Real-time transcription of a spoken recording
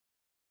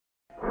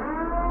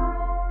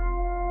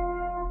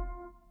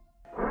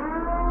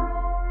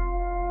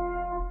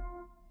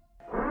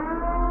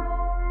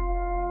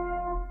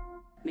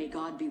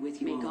God be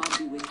with you. May God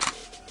be with you.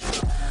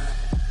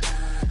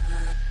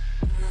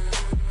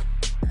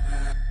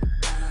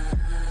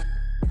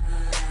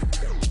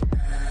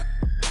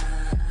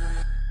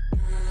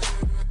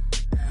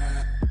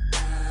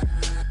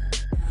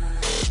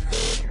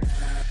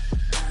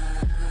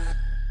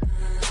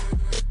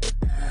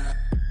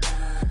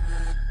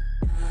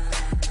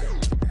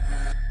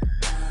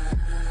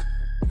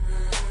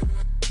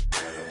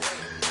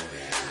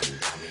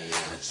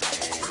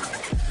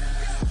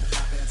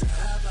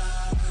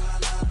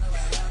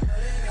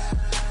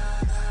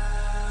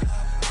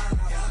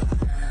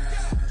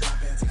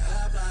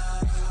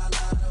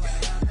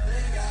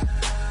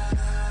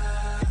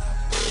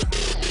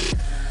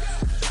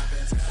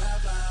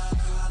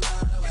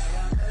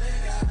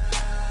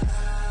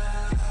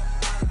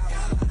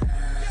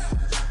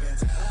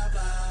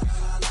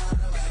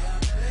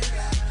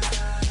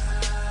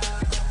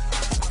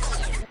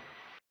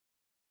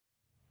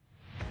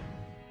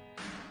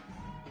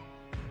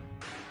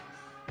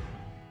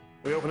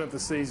 We opened up the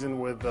season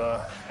with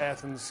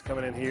Athens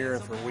coming in here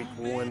for week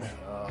one.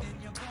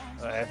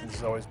 Athens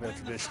has always been a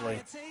traditionally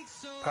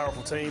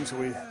powerful team, so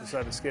we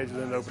decided to schedule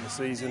them to open the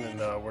season, and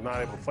we're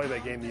not able to play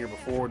that game the year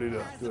before due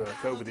to a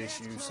COVID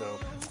issue, so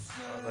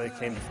they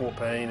came to Fort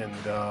Payne and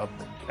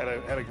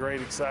had a great,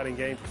 exciting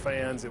game for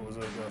fans. It was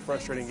a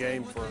frustrating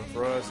game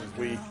for us as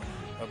we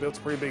built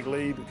a pretty big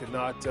lead, but could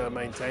not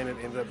maintain it.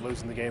 Ended up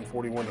losing the game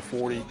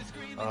 41-40.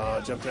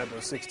 Jumped out to a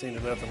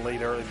 16-0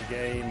 lead early in the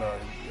game.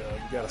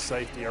 Got a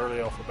safety early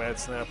off a bad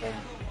snap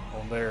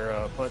on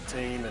their punt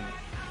team, and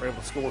were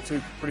able to score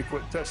two pretty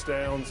quick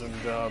touchdowns and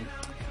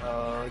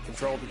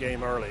controlled the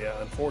game early.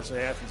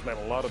 Unfortunately, Athens made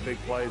a lot of big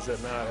plays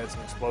that night. Had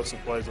some explosive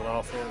plays on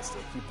offense to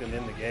keep them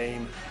in the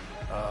game.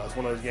 It's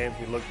one of those games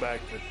we look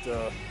back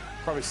at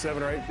probably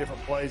 7 or 8 different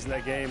plays in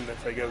that game that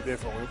if they go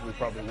different, we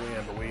probably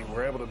win. But we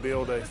were able to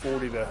build a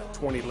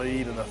 40-20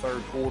 lead in the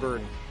third quarter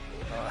and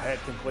had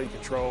complete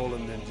control,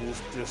 and then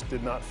just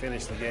did not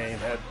finish the game.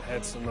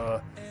 Had some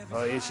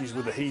issues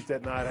with the heat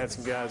that night. Had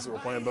some guys that were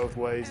playing both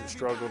ways that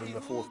struggled in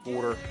the fourth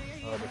quarter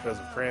because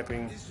of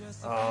cramping.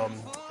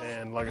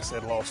 And like I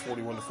said, lost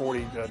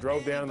 41-40.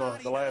 Drove down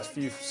the last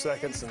few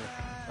seconds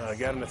and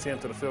got an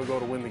attempt at a field goal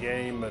to win the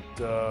game,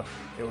 but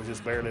it was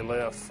just barely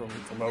left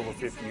from over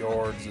 50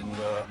 yards, and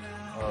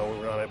we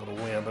were not able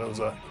to win. But it was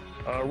a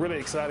really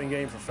exciting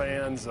game for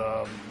fans.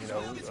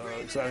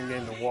 Exciting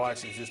game to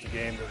watch. It's just a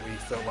game that we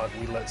felt like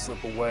we let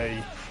slip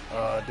away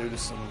due to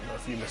a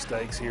few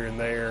mistakes here and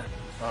there.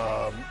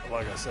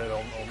 Like I said,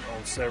 on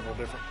several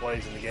different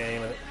plays in the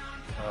game.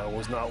 It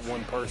was not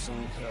one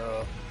person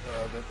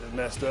that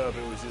messed up.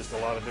 It was just a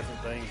lot of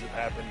different things that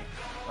happened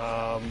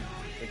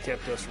that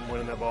kept us from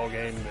winning that ball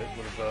game.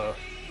 That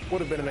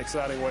would have been an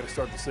exciting way to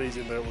start the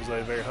season, but it was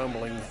a very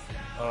humbling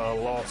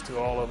loss to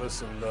all of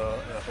us, and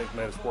I think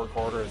made us work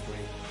harder as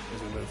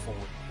we move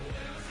forward.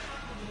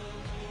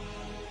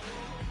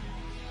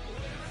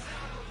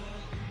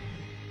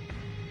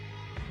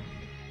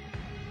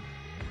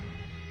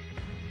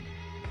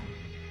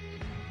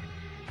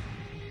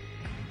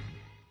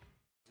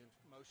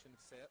 Motion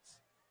sets,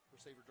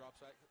 receiver drops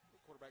back,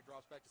 quarterback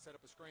drops back to set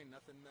up a screen.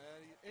 Nothing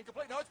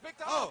incomplete. No, it's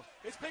picked off. Oh.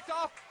 It's picked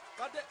off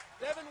by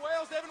Devin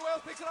Wells. Devin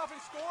Wells picks it off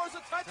and scores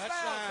a touchdown.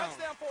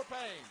 Touchdown Fort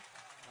Payne.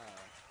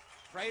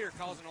 Prater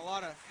causing a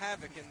lot of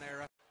havoc in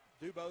there.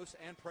 Dubose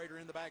and Prater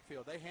in the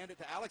backfield. They hand it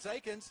to Alex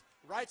Akins,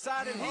 right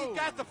side, and he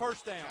got the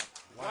first down.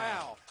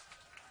 Wow.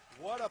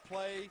 What a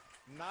play.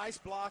 Nice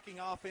blocking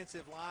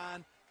offensive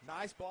line.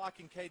 Nice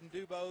blocking Caden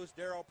Dubose,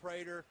 Darrell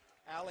Prater,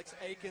 Alex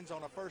Akins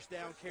on a first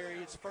down carry.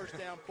 It's first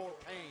down Fort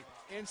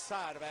Payne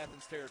inside of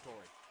Athens territory.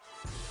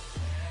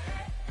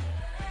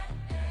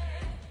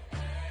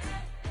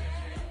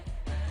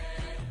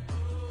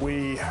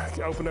 We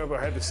opened up,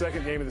 I had the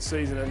second game of the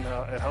season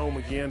at home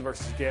again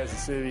versus Gadsden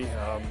City.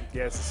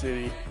 Gadsden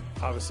City,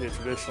 obviously a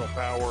traditional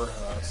power,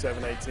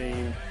 7A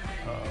team.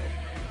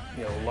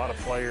 A lot of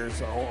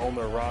players on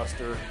their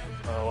roster,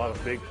 a lot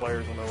of big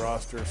players on their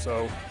roster.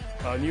 So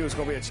I knew it was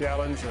going to be a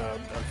challenge.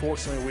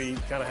 Unfortunately, we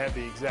kind of had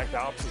the exact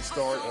opposite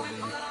start of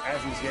the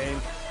Athens game.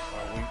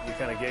 We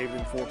kind of gave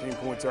them 14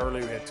 points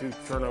early. We had 2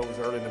 turnovers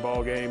early in the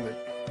ball game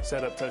that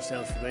set up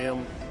touchdowns for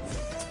them.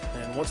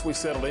 And once we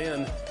settled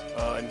in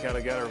and kind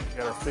of got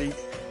our feet,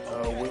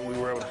 we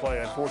were able to play.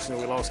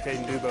 Unfortunately, we lost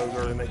Caden Dubose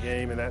early in that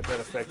game, and that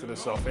affected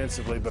us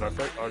offensively. But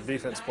our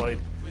defense played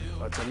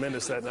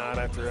tremendous that night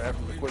after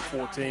the quick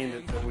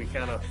 14 that we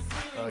kind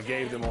of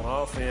gave them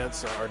on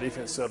offense. Our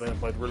defense settled in and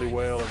played really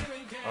well,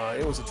 and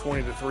it was a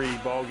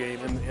 20-3 ball game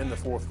in the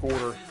fourth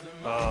quarter.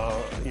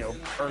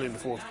 Early in the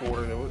fourth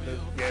quarter,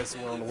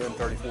 Gadsden went on to win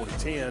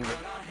 34-10.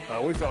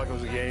 But we felt like it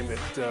was a game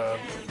that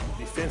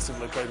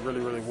defensively played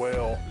really, really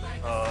well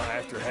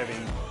after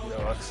having,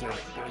 like I said,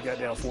 got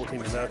down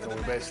 14-0.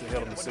 We basically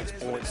held them to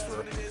 6 points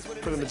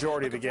for the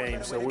majority of the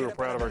game. So we were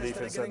proud of our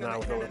defense that night.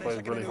 We thought we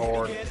played really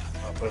hard,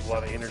 put a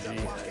lot of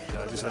energy.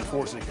 Just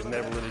unfortunately could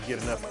never really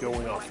get enough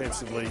going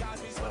offensively.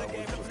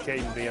 With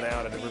Caden being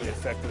out, and it really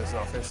affected us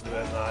offensively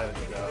that night.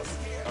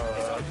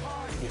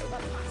 And,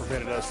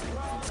 prevented us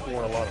from scoring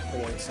a lot of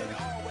points. And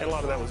a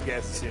lot of that was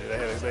Gadsden City. They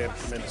had a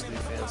tremendous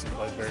defense and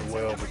played very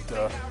well.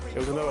 But it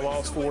was another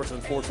loss for us,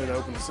 unfortunately, to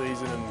open the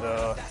season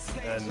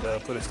and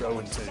put us to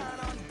 0-2.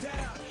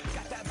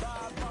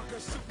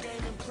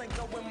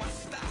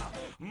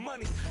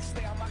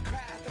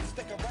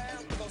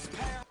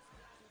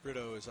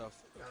 Brito is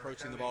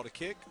approaching the ball to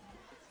kick.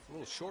 A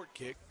little short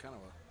kick, kind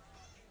of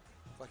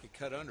like he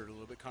cut under it a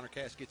little bit. Connor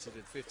Cash gets it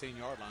at the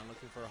 15-yard line,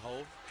 looking for a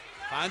hold.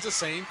 Finds a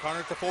seam. Connor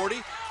at the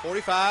 40,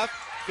 45,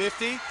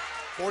 50,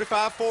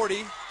 45,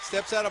 40.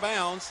 Steps out of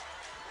bounds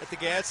at the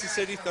Gadsden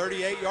City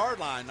 38-yard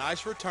line.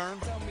 Nice return.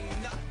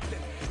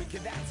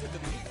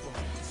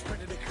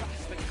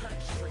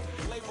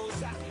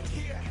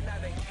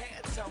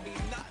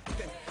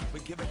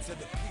 Give it to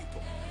the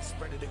people,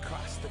 spread it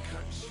across the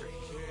country.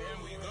 Here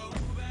we go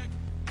back.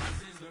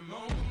 This is the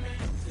moment.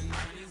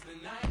 Tonight is the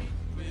night.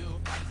 We'll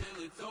fight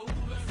till it's over.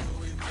 So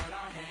we put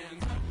our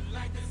hands up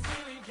like the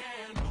ceiling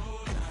can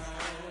hold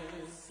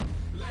us.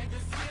 Like the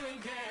ceiling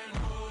can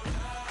hold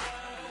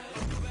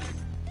us. Back.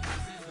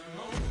 This is the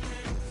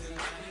moment.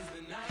 Tonight is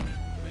the night.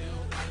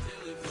 We'll fight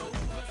till it's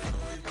over. So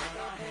we put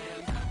our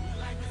hands up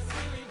like the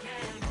ceiling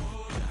can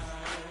hold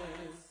us.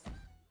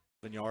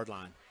 7-yard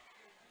line.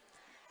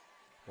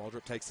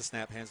 Waldrop takes the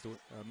snap, hands to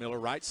Miller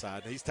right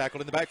side. He's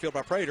tackled in the backfield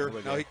by Prater.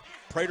 No,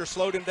 Prater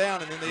slowed him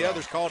down, and then the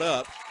others caught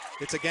up.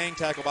 It's a gang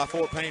tackle by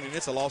Fort Payne, and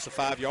it's a loss of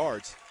 5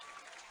 yards.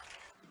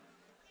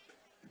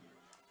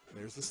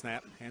 There's the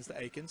snap, hands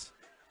to Akins.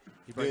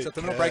 He breaks up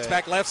the middle, breaks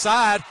back left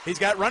side. He's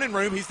got running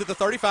room. He's to the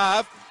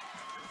 35.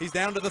 He's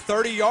down to the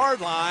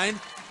 30-yard line.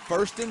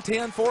 1st and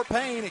 10, Fort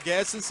Payne at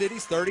Gadsden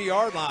City's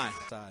 30-yard line.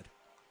 Side.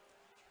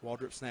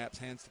 Waldrop snaps,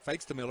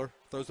 fakes to Miller,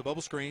 throws the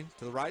bubble screen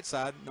to the right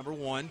side, number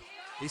 1.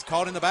 He's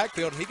caught in the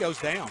backfield, and he goes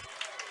down.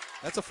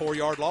 That's a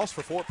 4-yard loss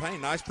for Fort Payne.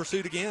 Nice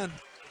pursuit again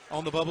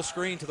on the bubble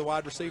screen to the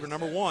wide receiver,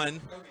 number 1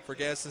 for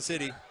Gadsden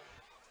City.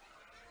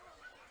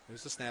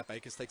 There's the snap.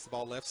 Akins takes the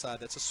ball left side.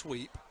 That's a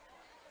sweep.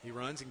 He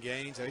runs and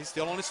gains. He's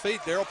still on his feet.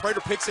 Daryl Prater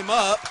picks him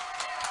up,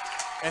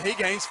 and he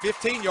gains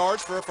 15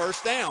 yards for a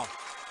first down.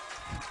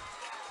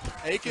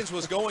 Akins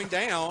was going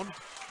down.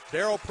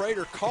 Daryl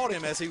Prater caught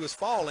him as he was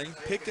falling,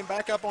 picked him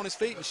back up on his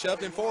feet, and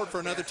shoved him forward for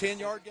another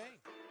 10-yard gain.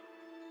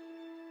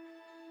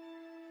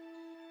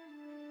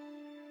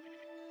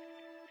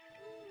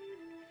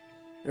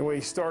 And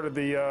we started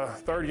the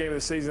 3rd game of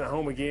the season at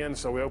home again,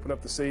 so we opened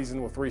up the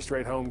season with 3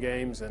 straight home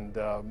games, and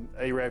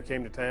Arab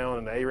came to town,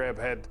 and Arab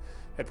had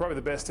probably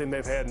the best team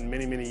they've had in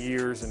many, many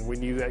years, and we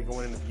knew that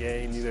going into the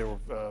game. Knew they were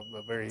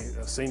a very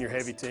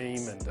senior-heavy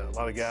team, and a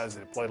lot of guys that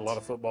had played a lot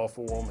of football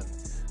for them, and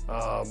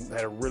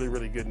had a really,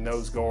 really good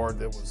nose guard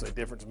that was a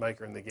difference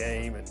maker in the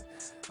game, and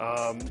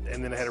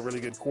then they had a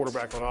really good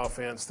quarterback on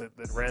offense that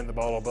ran the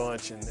ball a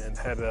bunch and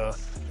had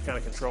kind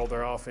of controlled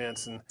their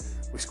offense. And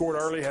we scored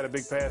early, had a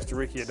big pass to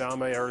Ricky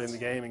Adame early in the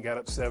game and got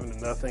up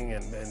 7-0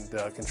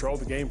 and controlled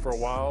the game for a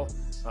while.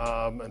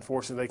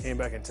 Unfortunately, they came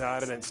back and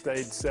tied it and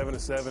stayed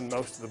 7-7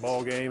 most of the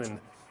ball game, and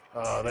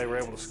they were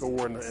able to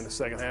score in the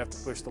second half to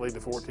push the lead to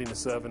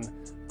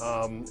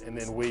 14-7. And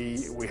then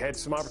we had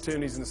some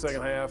opportunities in the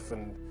second half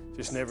and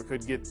just never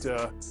could get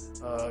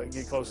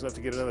close enough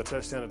to get another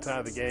touchdown to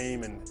tie the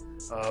game. And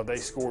they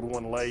scored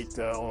one late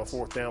on a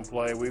 4th down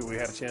play. We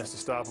had a chance to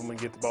stop them and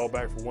get the ball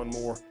back for one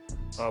more,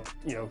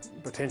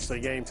 potentially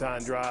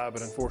game-time drive,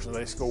 but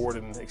unfortunately they scored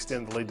and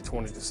extended the lead to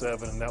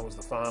 20-7, and that was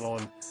the final.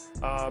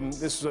 And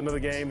this was another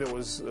game that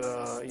was,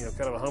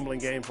 kind of a humbling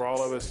game for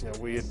all of us.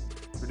 We had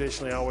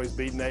traditionally always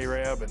beaten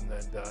Arab, and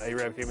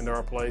Arab came into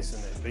our place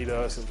and beat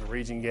us. It was a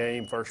region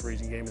game, first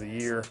region game of the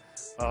year,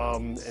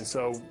 and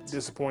so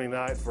disappointing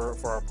night for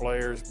our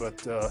players,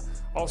 but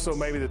also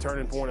maybe the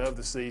turning point of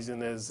the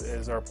season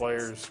as our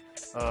players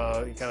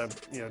kind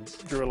of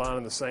drew a line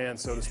in the sand,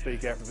 so to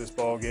speak, after this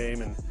ball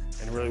game and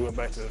really went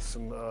back to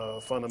some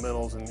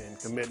fundamentals and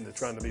committing to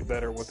trying to be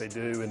better at what they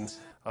do. And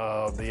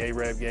the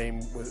Arab game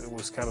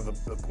was kind of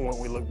the point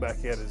we look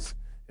back at is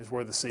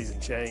where the season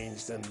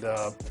changed, and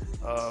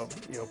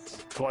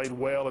played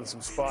well in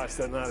some spots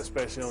that night,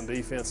 especially on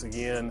defense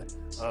again,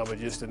 but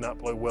just did not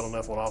play well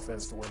enough on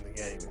offense to win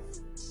the game.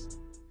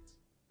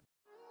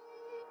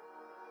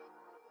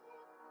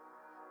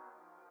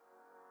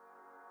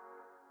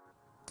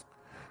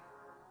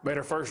 Made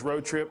our first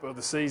road trip of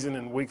the season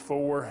in week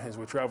 4 as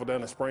we traveled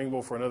down to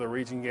Springville for another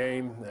region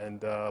game.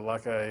 And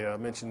like I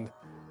mentioned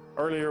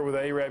earlier with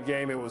the Arab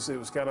game, it was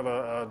kind of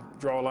a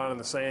draw a line in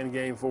the sand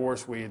game for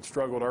us. We had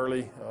struggled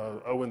early,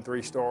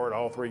 0-3 start,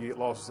 all 3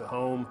 losses at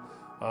home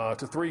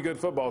to 3 good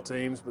football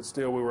teams, but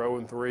still we were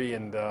 0-3,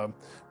 and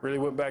really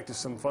went back to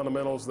some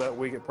fundamentals that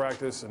week at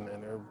practice and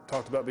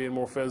talked about being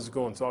more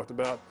physical and talked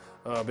about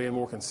being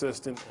more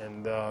consistent,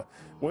 and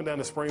went down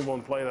to Springville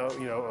and played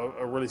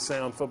a really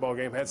sound football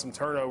game. Had some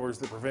turnovers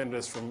that prevented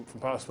us from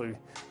possibly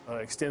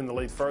extending the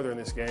lead further in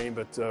this game,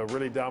 but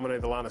really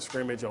dominated the line of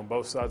scrimmage on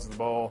both sides of the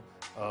ball.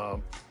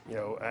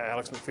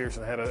 Alex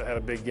McPherson had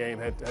a big game,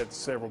 had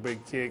several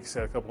big kicks,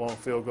 had a couple long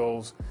field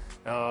goals,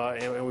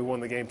 and we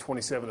won the game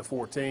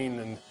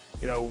 27-14. And,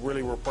 you know,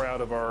 really we're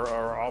proud of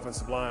our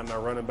offensive line and our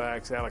running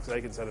backs. Alex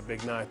Akins had a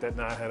big night. That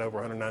night had over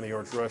 190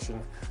 yards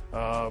rushing.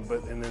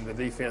 And then the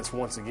defense,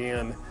 once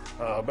again,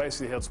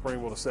 basically held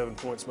Springville to 7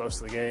 points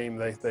most of the game.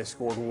 They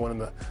scored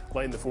one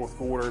late in the fourth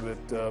quarter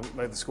that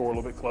made the score a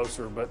little bit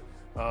closer. But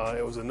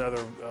it was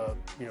another,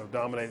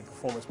 dominating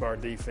performance by our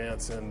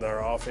defense and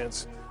our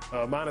offense.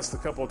 Minus the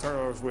couple of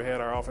turnovers we had,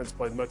 our offense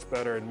played much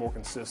better and more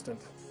consistent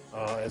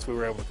as we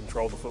were able to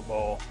control the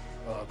football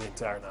the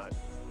entire night.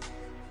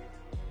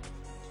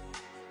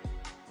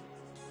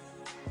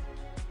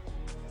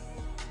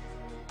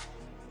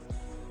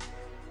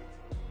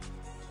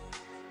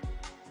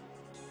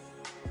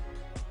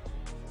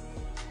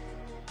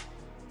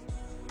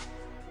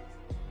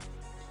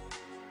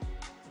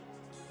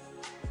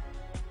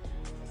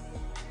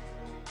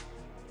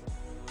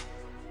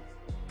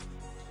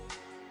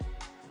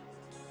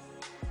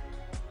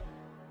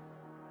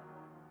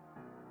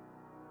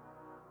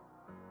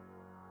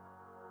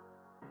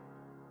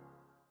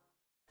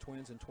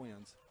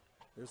 Twins.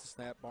 There's the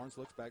snap. Barnes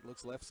looks back,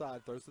 looks left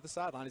side, throws to the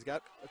sideline. He's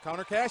got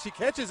Connor Cash. He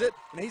catches it,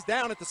 and he's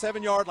down at the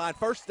 7-yard line.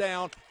 First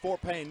down,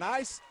 Fort Payne.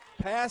 Nice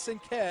pass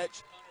and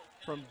catch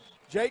from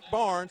Jake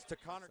Barnes to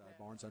Connor.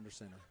 Barnes under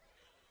center.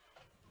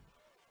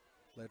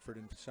 Ledford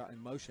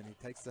in motion. He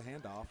takes the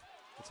handoff.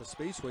 It's a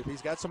speed sweep.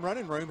 He's got some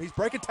running room. He's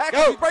breaking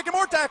tackles. He's breaking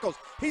more tackles.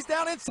 He's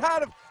down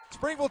inside of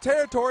Springville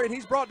territory, and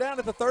he's brought down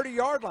at the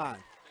 30-yard line.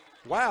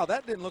 Wow,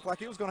 that didn't look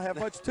like it was going to have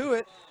much to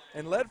it.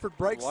 And Ledford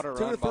breaks 2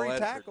 or 3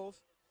 tackles.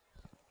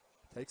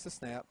 Takes the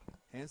snap,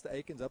 hands to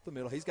Akins up the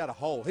middle. He's got a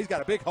hole. He's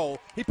got a big hole.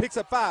 He picks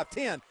up 5,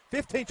 10,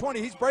 15, 20.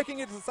 He's breaking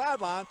it to the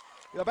sideline.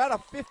 About a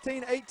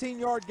 15,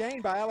 18-yard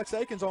gain by Alex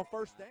Akins on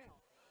first down.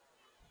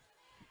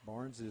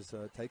 Barnes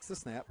takes the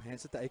snap,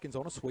 hands it to Akins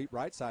on a sweep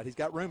right side. He's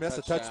got room. That's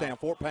a touchdown,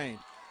 Fort Payne.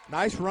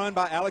 Nice run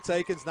by Alex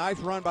Akins. Nice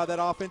run by that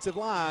offensive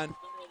line.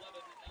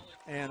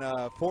 And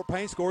Fort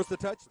Payne scores the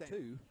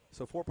touchdown.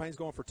 So Fort Payne's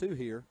going for 2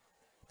 here.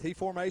 T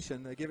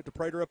formation. They give it to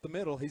Prater up the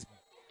middle. He's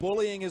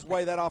bullying his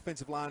way. That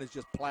offensive line is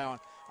just plowing.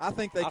 I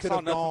think they could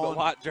have gone.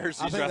 White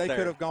jerseys I think they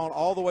could have gone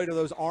all the way to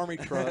those Army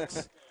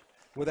trucks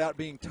without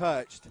being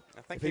touched.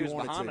 I think he was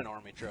behind an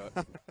Army truck.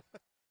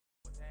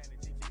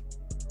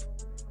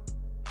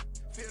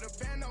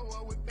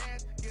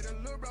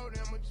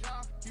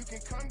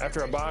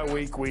 After a bye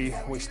week, we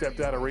stepped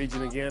out of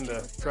region again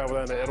to travel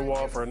down to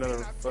Etowah for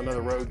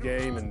another road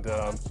game, and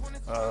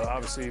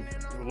obviously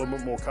a little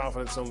bit more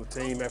confidence on the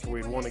team after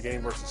we'd won a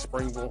game versus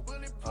Springville.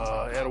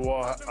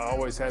 Etowah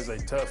always has a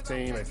tough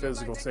team, a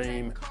physical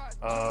team.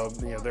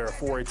 They're a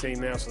 4A team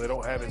now, so they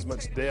don't have as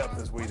much depth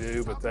as we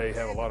do, but they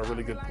have a lot of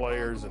really good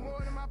players, and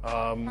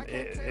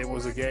it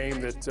was a game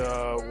that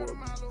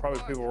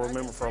probably people will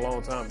remember for a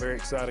long time. Very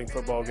exciting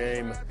football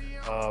game.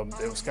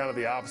 It was kind of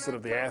the opposite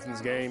of the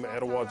Athens game.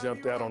 Etowah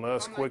jumped out on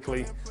us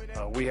quickly.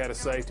 We had a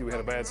safety. We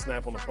had a bad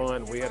snap on the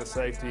punt. We had a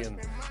safety, and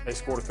they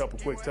scored a couple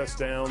quick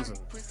touchdowns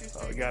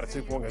and got a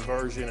 2-point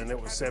conversion, and it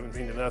was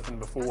 17-0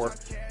 before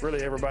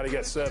really everybody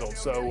got settled.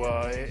 So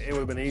it would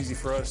have been easy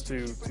for us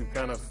to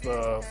kind of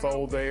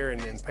fold there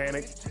and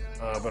panic,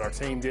 but our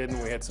team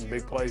didn't. We had some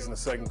big plays in the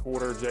second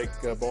quarter. Jake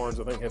Barnes,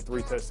 I think, had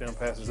 3 touchdown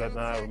passes that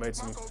night. We made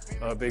some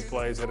big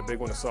plays. Had a big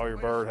one to Sawyer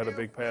Bird, had a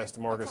big pass to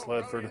Marcus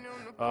Ledford,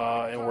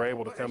 and were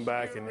able to come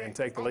back and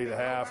take the lead at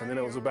half. And then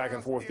it was a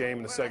back-and-forth game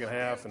in the second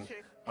half, and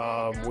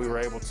we were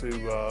able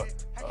to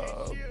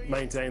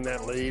maintain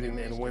that lead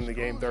and win the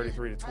game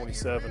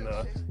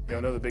 33-27.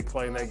 Another big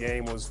play in that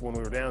game was when we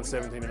were down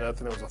 17-0.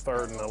 It was a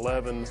 3rd and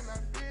 11,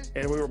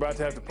 and we were about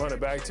to have to punt it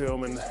back to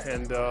him.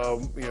 And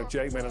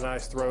Jake made a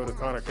nice throw to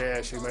Connor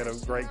Cash, who made a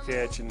great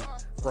catch and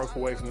broke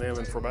away from them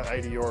and for about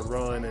 80-yard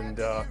run, and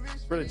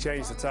really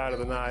changed the tide of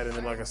the night. And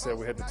then, like I said,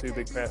 we had the 2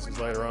 big passes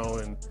later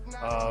on, and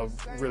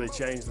really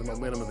changed the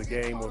momentum of the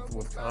game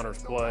with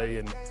Connor's play.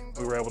 And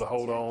we were able to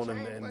hold on,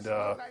 and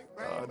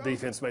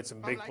defense made some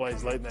big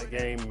plays late in that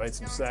game, made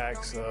some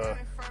sacks,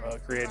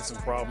 created some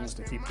problems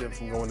to keep them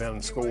from going down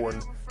and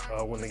scoring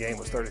when the game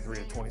was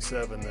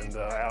 33-27. And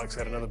Alex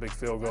had another big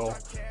field goal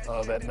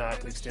that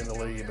night to extend the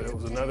lead. But it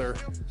was another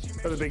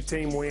big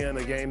team win,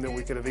 a game that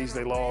we could have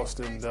easily lost,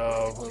 and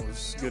it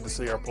was good to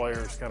see our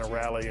players kind of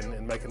rally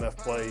and make enough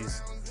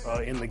plays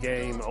in the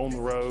game on the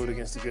road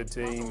against a good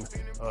team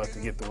to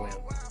get the win.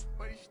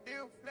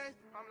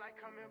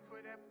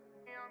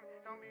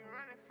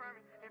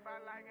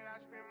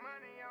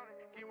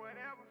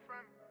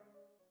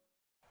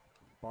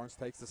 Barnes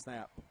takes the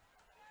snap.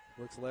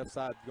 Looks left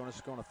side, going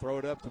to throw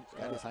it up to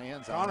got his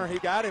hands on Connor. him. He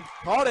got him,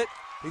 caught it.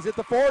 He's at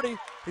the 40.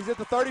 He's at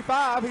the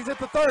 35. He's at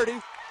the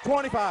 30.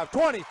 25,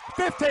 20,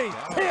 15,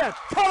 10.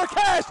 Connor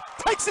Cash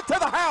takes it to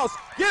the house.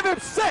 Give him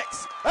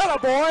 6.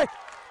 Attaboy.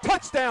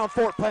 Touchdown,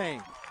 Fort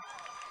Payne.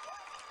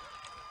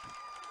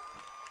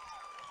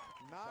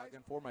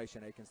 Shotgun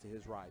formation, Akins to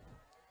his right.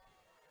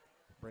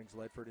 Brings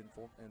Ledford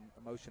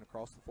in motion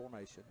across the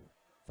formation.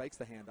 Fakes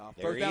the handoff.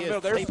 There Throws down he the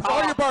middle. is. There's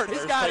Sawyer Burt. He's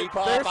There's got it.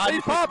 T-Pop. There's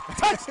T-Pop.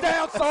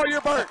 Touchdown,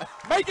 Sawyer Burt.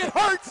 Make it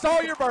hurt,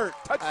 Sawyer Burt.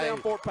 Touchdown,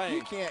 Hey, Fort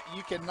Payne.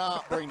 You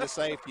cannot bring the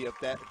safety of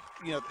that.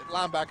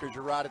 Linebackers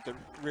are right at the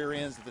rear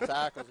ends of the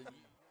tackles.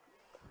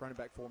 running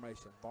back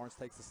formation. Barnes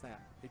takes the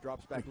snap. He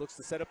drops back, looks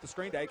to set up the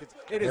screen to Akins.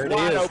 It is There it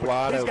wide is, open.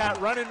 wide He's open.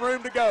 got running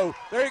room to go.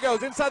 There he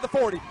goes, inside the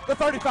 40, the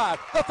 35,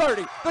 the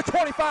 30, the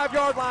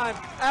 25-yard line.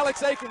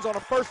 Alex Akins on a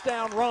first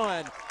down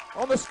run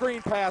on the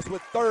screen pass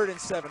with 3rd and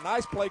 7.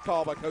 Nice play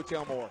call by Coach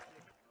Elmore.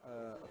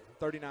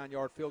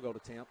 39-yard field goal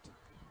attempt.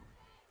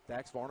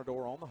 Dax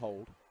Varnador on the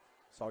hold.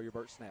 Sawyer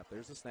Burt snap.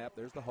 There's the snap.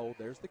 There's the hold.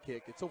 There's the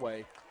kick. It's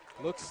away.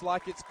 Looks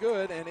like it's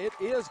good, and it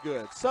is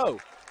good. So,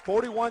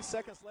 41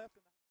 seconds left.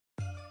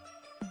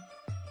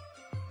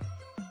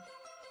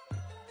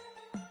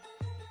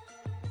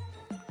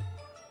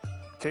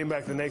 Came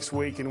back the next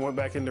week and went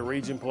back into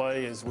region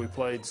play as we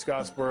played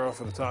Scottsboro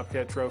for the Top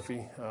Cat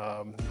Trophy.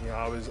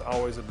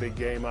 Always a big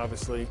game,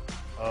 obviously,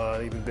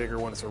 even bigger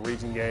when it's a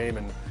region game.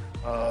 And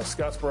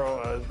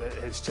Scottsboro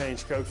has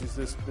changed coaches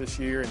this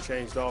year and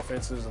changed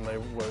offenses, and they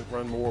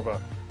run more of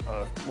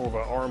an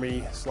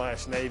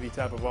Army/Navy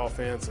type of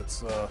offense.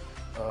 It's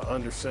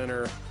under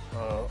center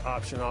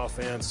option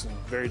offense, and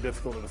very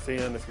difficult to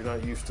defend if you're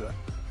not used to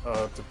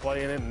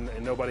playing it,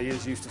 and nobody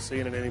is used to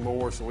seeing it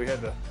anymore. So we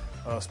had to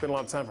spend a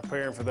lot of time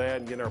preparing for that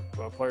and getting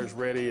our players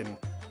ready, and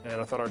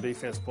I thought our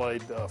defense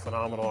played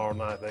phenomenal all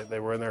night. They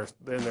were in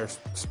their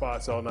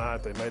spots all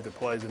night. They made the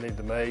plays they needed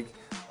to make.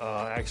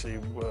 Actually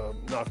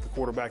knocked the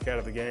quarterback out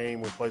of the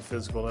game. We played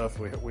physical enough.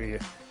 We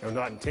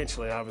not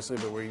intentionally, obviously,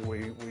 but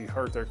we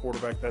hurt their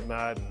quarterback that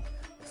night and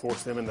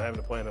forced them into having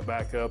to play in a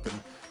backup. And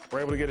we're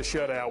able to get a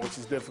shutout, which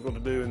is difficult to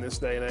do in this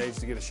day and age,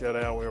 to get a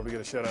shutout. We were able to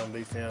get a shutout on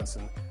defense,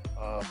 and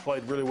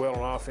played really well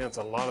on offense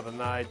a lot of the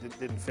night.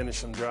 Didn't finish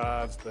some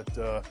drives, but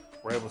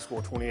were able to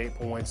score 28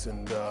 points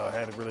and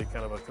had a really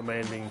kind of a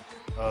commanding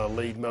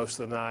lead most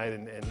of the night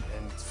and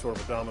sort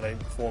of a dominating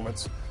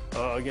performance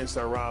against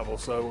our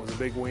rivals. So it was a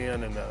big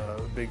win, and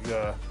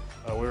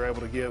we were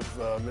able to give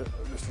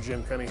Mr.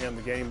 Jim Cunningham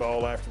the game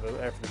ball after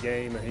the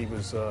game, and he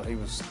was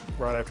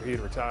right after he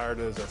had retired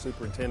as our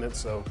superintendent.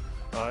 So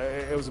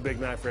it was a big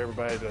night for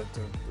everybody to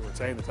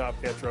retain the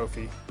Top Cat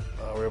Trophy.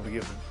 We were able to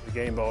give the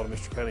game ball to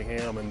Mr.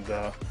 Cunningham, and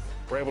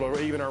we're able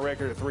to even our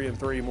record at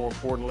 3-3, more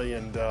importantly,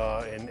 and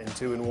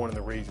 2-1 in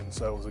the region.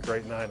 So it was a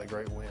great night and a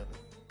great win.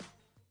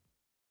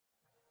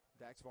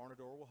 Dax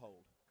Varnador will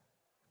hold.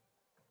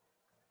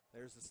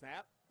 There's the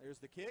snap. There's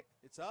the kick.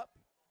 It's up,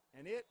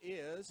 and it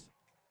is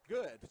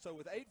good. So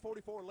with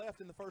 8:44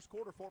 left in the first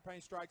quarter, Fort Payne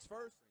strikes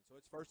first. So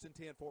it's 1st and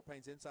 10. Fort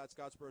Payne's inside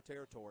Scottsboro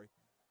territory.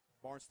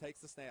 Barnes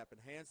takes the snap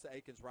and hands to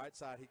Akins right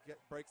side. He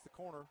breaks the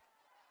corner.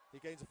 He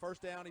gains a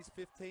first down. He's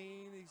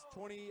 15. He's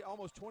 20,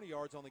 almost 20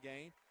 yards on the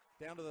gain.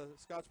 Down to the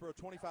Scottsboro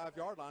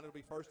 25-yard line. It'll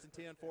be 1st and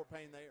 10, Fort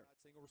Payne there.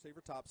 Single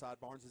receiver topside.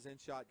 Barnes is in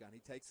shotgun. He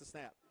takes the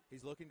snap.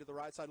 He's looking to the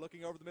right side,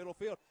 looking over the middle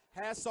field.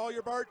 Has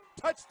Sawyer Burt.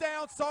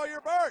 Touchdown, Sawyer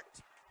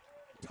Burt.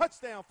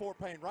 Touchdown, Fort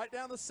Payne. Right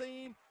down the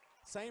seam.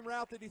 Same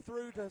route that he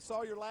threw to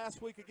Sawyer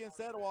last week against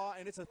Etowah,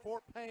 and it's a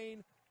Fort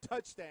Payne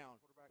touchdown.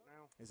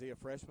 Is he a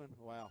freshman?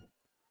 Wow.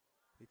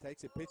 He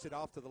takes it, pitch it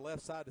off to the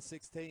left side to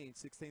 16.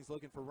 16's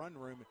looking for run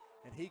room,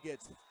 and he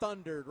gets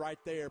thundered right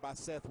there by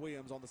Seth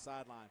Williams on the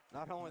sideline.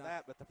 Not only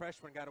that, but the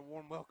freshman got a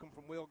warm welcome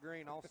from Will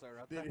Green also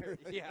right there.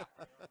 Yeah.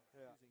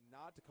 Choosing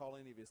not to call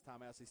any of his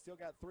timeouts. He's still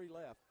got 3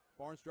 left.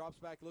 Barnes drops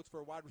back, looks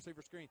for a wide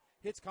receiver screen.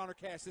 Hits Connor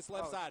Cash, this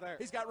left side. There.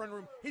 He's got run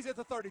room. He's at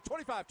the 30,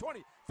 25,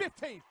 20,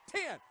 15,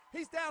 10.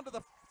 He's down to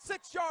the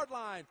 6-yard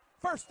line.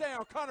 First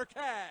down, Connor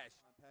Cash.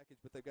 Package,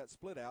 but they've got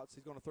split outs.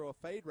 He's going to throw a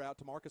fade route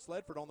to Marcus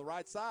Ledford on the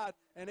right side,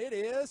 and it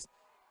is.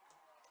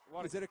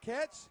 Is it a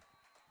catch?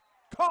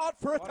 Caught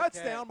for a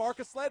touchdown,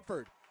 Marcus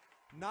Ledford.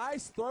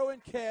 Nice throw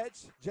and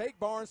catch. Jake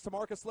Barnes to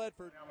Marcus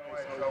Ledford.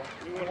 So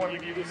we want to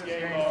give you this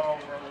game ball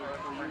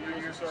for your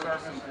years of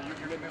service and your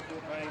commitment to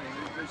Fort Payne, and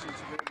we appreciate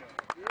you doing that.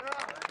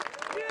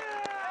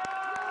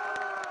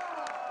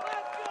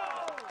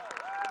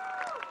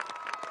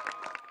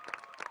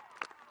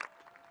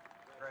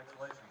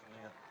 Congratulations,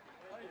 man.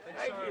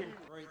 Thank you.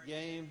 Great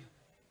game.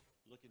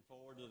 Looking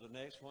forward to the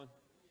next one,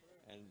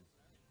 and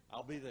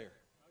I'll be there.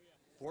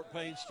 Fort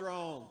Payne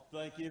strong.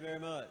 Thank you very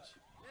much.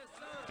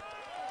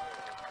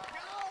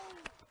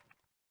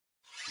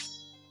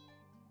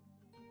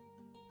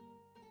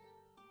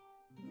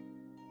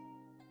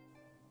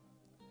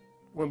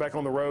 Went back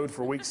on the road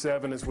for week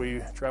 7 as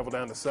we traveled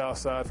down to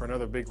Southside for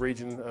another big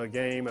region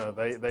game.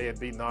 They had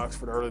beaten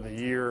Oxford early in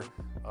the year,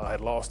 had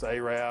lost to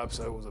Arab,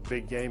 so it was a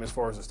big game as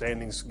far as the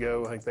standings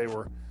go. I think they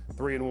were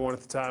 3-1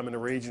 at the time in the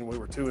region. We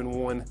were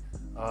 2-1.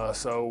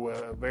 So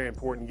a very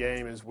important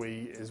game as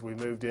we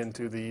moved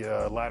into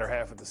the latter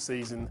half of the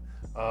season.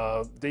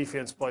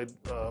 Defense played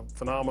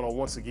phenomenal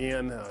once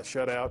again.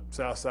 Shutout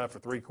Southside for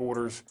 3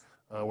 quarters,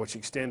 which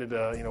extended.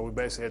 We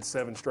basically had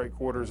 7 straight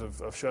quarters of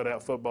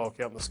shutout football,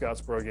 counting the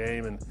Scottsboro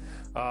game, and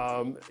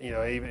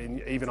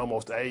even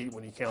almost 8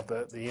 when you count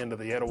the end of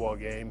the Etowah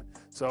game.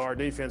 So our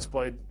defense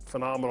played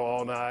phenomenal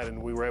all night,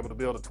 and we were able to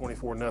build a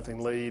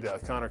 24-0 lead.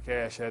 Connor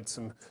Cash had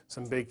some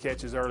big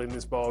catches early in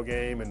this ball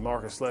game, and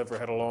Marcus Ledford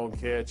had a long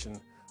catch, and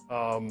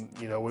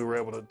we were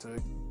able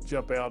to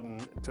jump out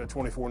to a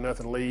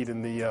 24-0 lead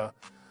in the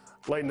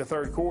late in the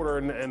third quarter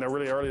and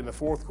really early in the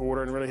fourth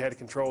quarter, and really had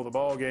control of the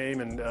ball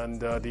game. And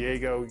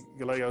Diego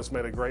Gallegos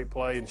made a great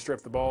play and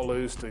stripped the ball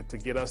loose to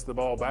get us the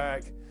ball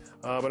back.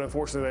 But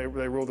unfortunately,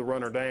 they ruled the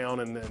runner down,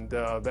 and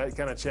that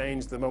kind of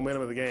changed the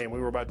momentum of the game. We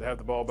were about to have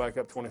the ball back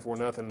up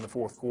 24-0 in the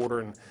fourth quarter,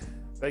 and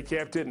they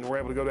kept it and were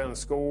able to go down and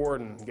score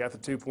and got the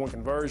two-point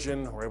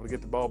conversion. Were able to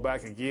get the ball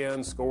back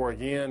again, score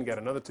again, got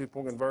another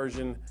two-point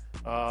conversion,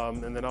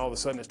 and then all of a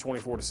sudden it's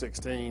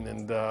 24-16.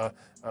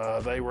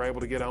 And they were able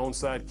to get an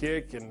onside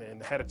kick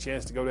and had a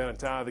chance to go down and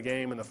tie the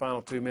game in the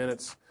final 2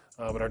 minutes.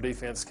 But our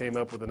defense came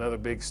up with another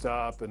big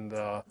stop and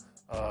got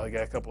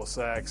a couple of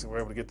sacks, and were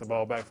able to get the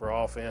ball back for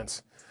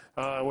offense.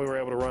 And we were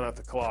able to run out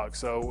the clock.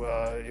 So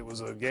it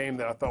was a game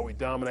that I thought we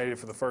dominated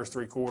for the first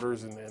three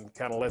quarters and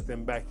kind of let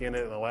them back in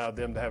it and allowed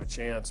them to have a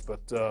chance. But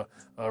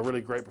a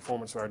really great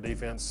performance for our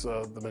defense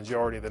the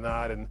majority of the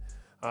night. And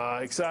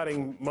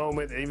exciting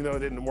moment, even though it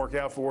didn't work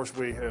out for us.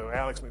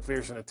 Alex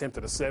McPherson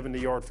attempted a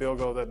 70-yard field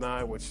goal that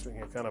night, which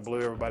kind of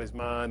blew everybody's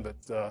mind.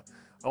 But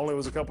only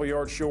was a couple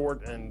yards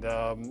short, and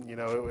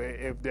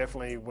it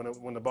definitely,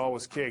 when the ball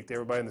was kicked,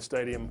 everybody in the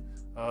stadium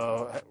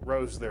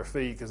rose to their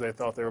feet because they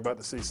thought they were about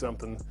to see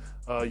something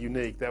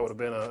unique. That would have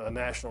been a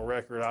national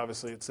record,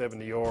 obviously, at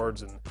 70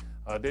 yards, and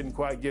didn't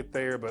quite get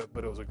there, but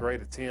it was a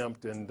great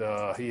attempt, and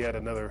he had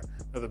another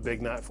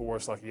big night for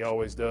us like he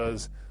always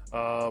does.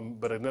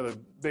 But another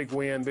big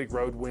win, big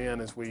road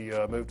win as we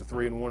moved to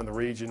 3-1 in the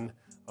region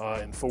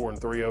and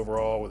 4-3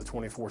 overall with a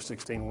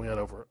 24-16 win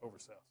over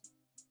South.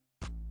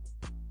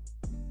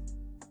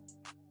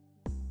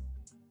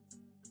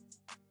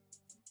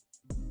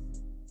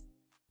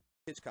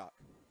 Hitchcock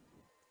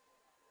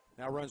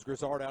now runs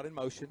Grizzard out in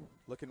motion,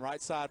 looking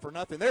right side for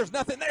nothing. There's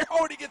nothing there.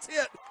 Oh, and he gets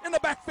hit in the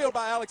backfield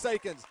by Alex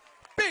Akins.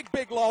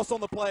 Big loss on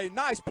the play.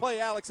 Nice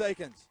play, Alex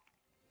Akins.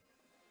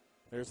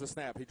 There's the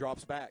snap. He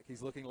drops back.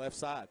 He's looking left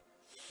side.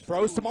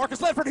 Throws to Marcus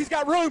Ledford. He's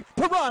got room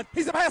to run.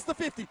 He's past the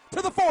 50,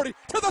 to the 40,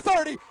 to the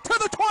 30, to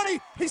the 20.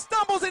 He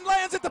stumbles and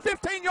lands at the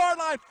 15-yard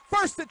line.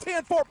 First and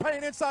 10, Fort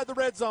Payne inside the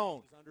red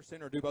zone. He's under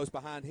center. Dubose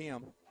behind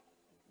him.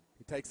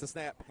 He takes the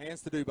snap,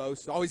 hands to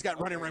Dubose. Oh, he's got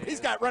running room. He's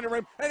got running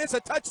room, and it's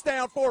a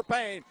touchdown, Fort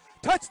Payne.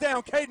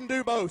 Touchdown, Caden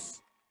Dubose.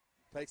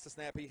 Takes the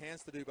snap. He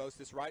hands to Dubose,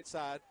 this right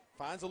side.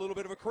 Finds a little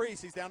bit of a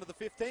crease. He's down to the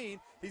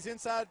 15. He's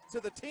inside to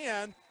the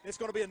 10. It's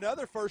going to be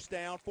another first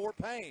down, Fort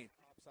Payne.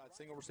 Top side,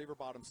 single receiver,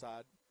 bottom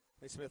side.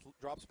 Smith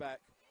drops back,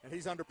 and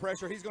he's under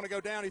pressure. He's going to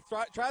go down. He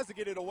tries to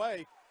get it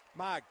away.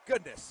 My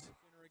goodness.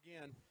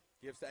 Again,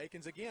 gives to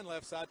Akins again,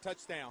 left side,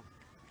 touchdown.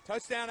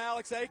 Touchdown,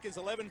 Alex Akins,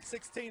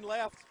 11-16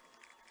 left.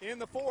 In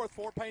the fourth,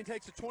 Fort Payne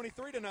takes a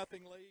 23-0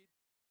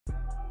 lead.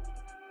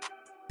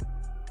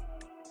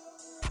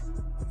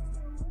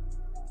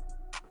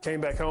 Came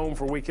back home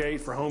for week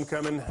 8 for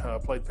homecoming,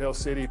 played Pell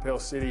City. Pell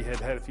City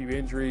had a few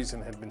injuries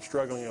and had been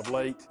struggling of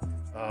late.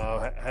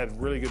 Had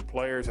really good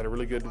players, had a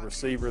really good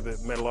receiver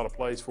that made a lot of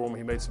plays for him.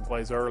 He made some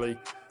plays early.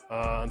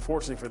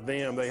 Unfortunately for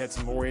them, they had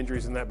some more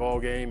injuries in that ball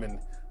game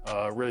and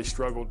really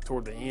struggled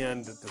toward the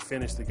end to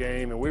finish the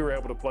game. And we were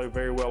able to play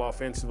very well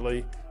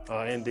offensively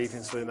and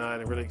defensively tonight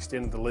and really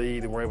extended the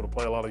lead, and we're able to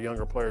play a lot of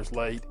younger players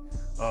late.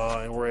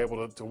 And we're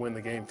able to win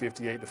the game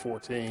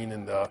 58-14.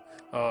 And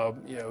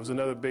it was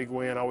another big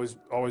win. Always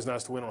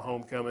nice to win on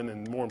homecoming,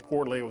 and more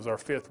importantly, it was our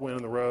 5th win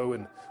in a row,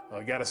 and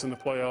got us in the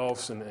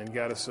playoffs and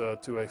got us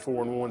to a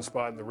 4-1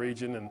 spot in the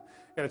region, and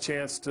a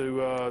chance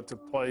to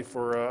play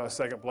for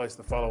second place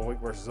the following week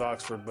versus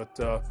Oxford.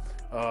 But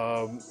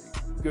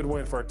good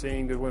win for our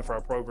team, good win for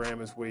our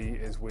program as we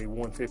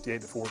won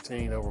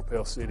 58-14 over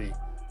Pell City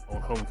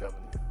on homecoming.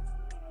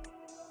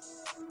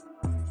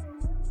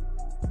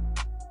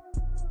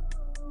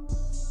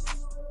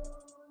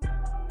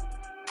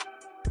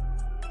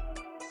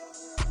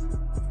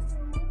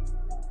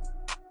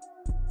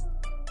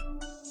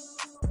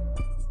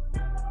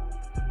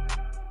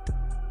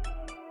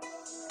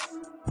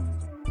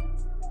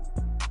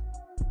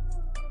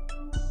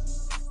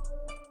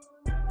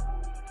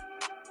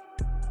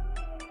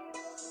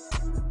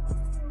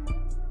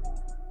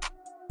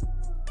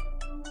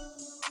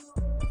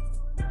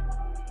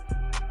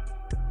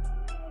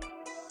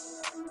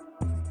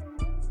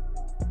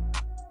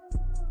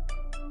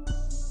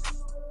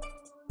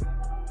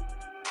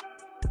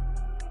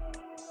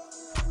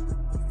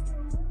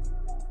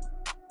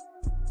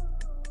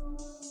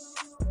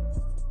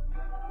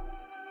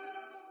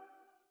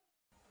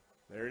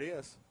 There it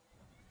is.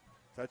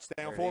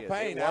 Touchdown, Fort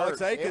Payne.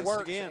 Alex Akins. It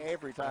works again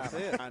every time. That's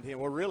it. Behind him.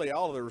 Well, really,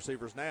 all of the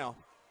receivers now.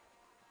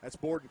 That's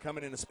Borden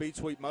coming in a speed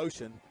sweep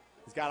motion.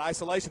 He's got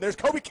isolation. There's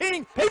Kobe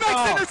King. He makes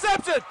the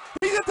interception.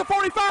 He's at the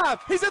 45.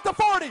 He's at the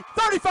 40,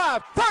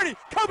 35, 30.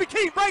 Kobe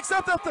King breaks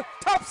up the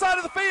top side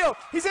of the field.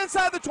 He's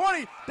inside the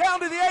 20, down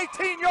to the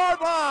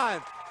 18-yard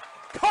line.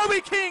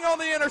 Kobe King on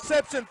the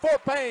interception.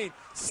 Fort Payne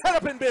set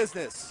up in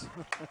business.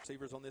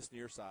 Receivers on this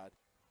near side.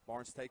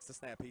 Barnes takes the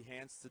snap. He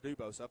hands to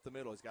Dubose up the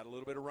middle. He's got a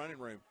little bit of running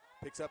room.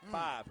 Picks up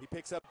 5. He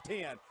picks up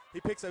 10. He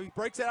breaks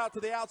it out to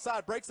the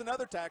outside. Breaks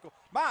another tackle.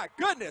 My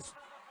goodness.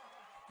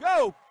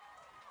 Go.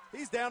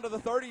 He's down to the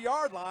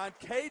 30-yard line.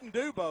 Caden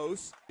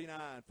Dubose, 49,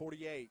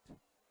 48.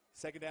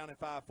 Second down and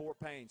 5, Fort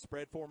Payne.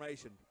 Spread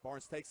formation.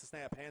 Barnes takes the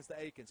snap, hands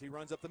to Akins. He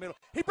runs up the middle.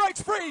 He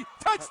breaks free.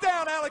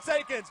 Touchdown, Alex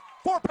Akins.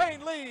 Fort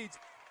Payne leads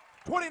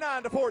 29-14.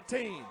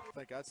 I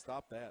think I'd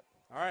stop that.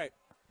 All right.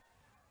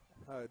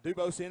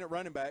 Dubose in at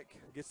running back.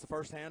 Gets the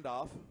first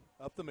handoff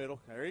up the middle.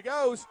 There he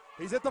goes.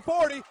 He's at the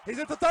 40. He's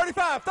at the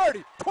 35,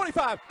 30,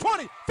 25,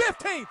 20,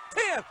 15,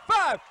 10,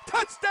 5.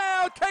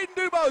 Touchdown, Caden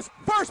Dubose.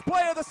 First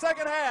play of the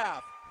second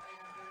half.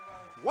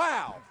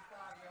 Wow.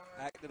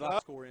 Acted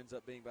like score ends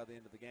up being by the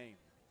end of the game.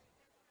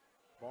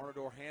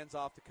 Barnador hands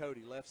off to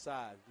Cody, left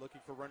side,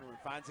 looking for running room,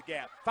 finds a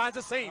gap, finds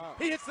a seam.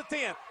 He hits the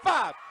 10,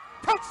 5.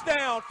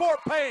 Touchdown, Fort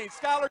Payne,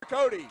 Skylar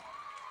Cody.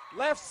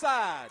 Left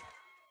side.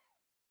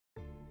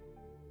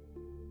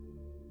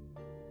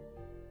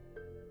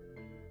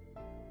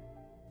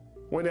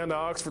 Went down to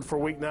Oxford for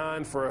week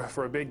 9 for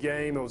a big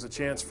game. It was a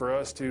chance for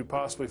us to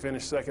possibly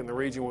finish second in the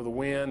region with a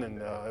win, and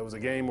it was a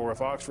game where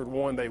if Oxford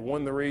won, they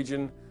won the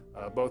region.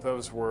 Both of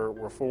us were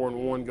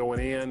 4-1 going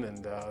in,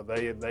 and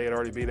they had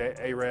already beat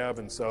Arab,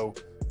 and so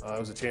it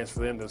was a chance for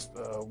them to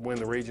win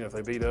the region if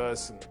they beat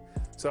us. And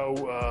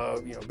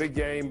so big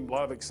game, a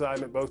lot of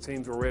excitement. Both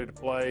teams were ready to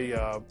play.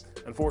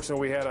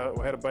 Unfortunately, we had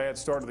a bad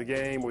start to the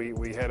game.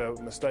 We had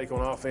a mistake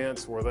on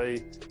offense where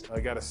they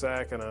got a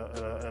sack and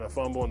a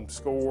fumble and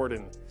scored,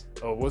 and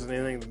it wasn't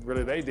anything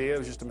really they did. It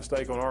was just a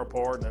mistake on our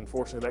part, and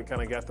unfortunately, that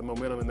kind of got the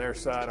momentum in their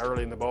side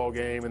early in the ball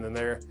game, and then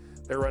their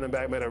running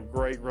back made a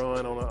great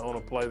run on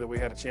a play that we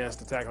had a chance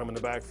to tackle him in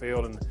the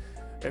backfield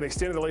and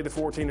extended the lead to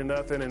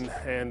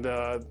 14-0,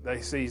 and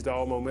they seized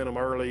all momentum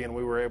early, and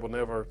we were able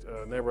never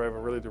ever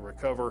really to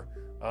recover.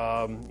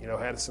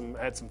 Had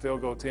some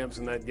field goal attempts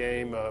in that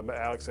game.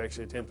 Alex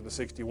actually attempted a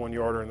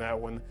 61-yarder in that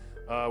one.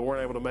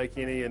 Weren't able to make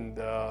any, and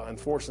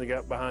unfortunately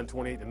got behind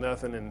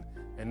 28-0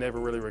 and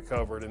never really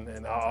recovered.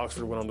 And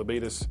Oxford went on to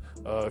beat us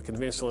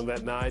convincingly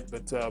that night.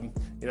 But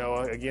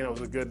again, it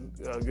was a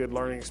good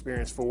learning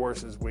experience for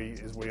us as we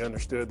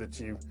understood that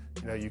you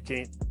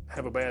can't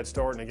have a bad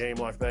start in a game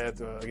like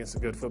that against a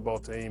good football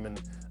team,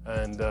 and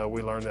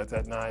we learned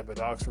that night.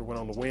 But Oxford went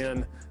on to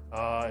win,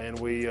 and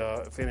we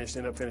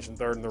ended up finishing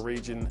third in the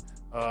region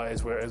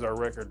as our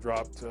record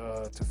dropped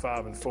to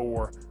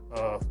 5-4.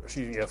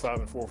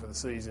 5-4 for the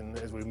season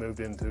as we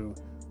moved into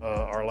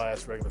our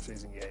last regular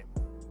season game.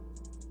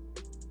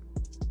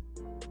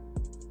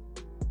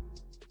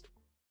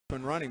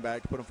 Running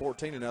back to put them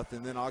 14-0,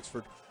 and then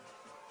Oxford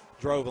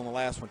drove on the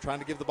last one, trying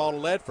to give the ball to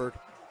Ledford.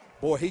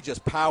 Boy, he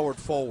just powered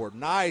forward.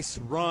 Nice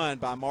run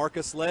by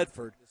Marcus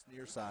Ledford. This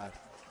near side.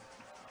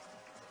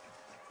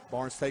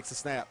 Barnes takes the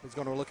snap. He's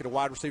going to look at a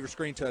wide receiver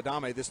screen to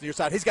Adame. This near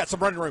side. He's got some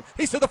running room.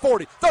 He's to the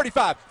 40,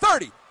 35,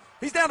 30.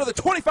 He's down to the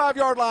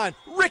 25-yard line.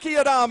 Ricky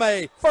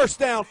Adame, first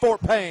down,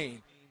 Fort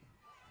Payne.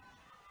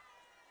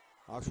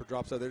 Oxford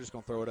drops out. They're just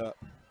going to throw it up.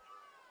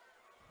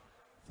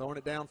 Throwing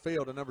it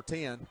downfield to number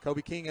 10.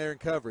 Kobe King there in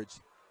coverage.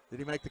 Did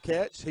he make the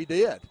catch? He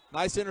did.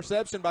 Nice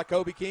interception by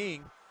Kobe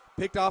King.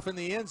 Picked off in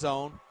the end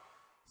zone.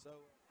 So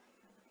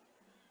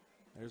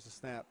there's the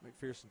snap.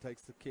 McPherson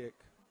takes the kick.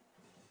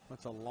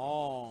 That's a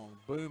long,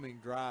 booming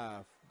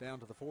drive down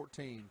to the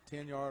 14,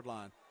 10-yard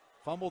line.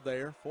 Fumbled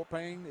there. Fort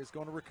Payne is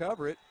going to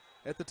recover it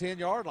at the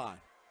 10-yard line.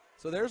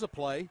 So there's a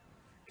play.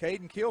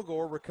 Caden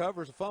Kilgore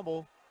recovers a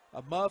fumble,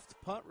 a muffed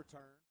punt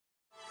return.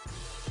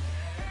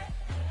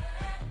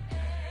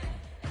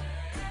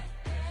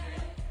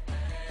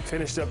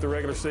 Finished up the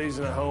regular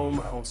season at home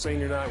on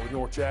senior night with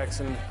North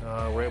Jackson.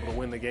 We're able to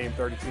win the game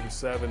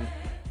 32-7.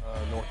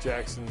 North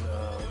Jackson,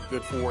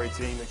 good 4A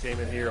team that came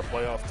in here, a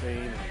playoff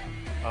team.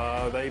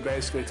 They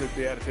basically took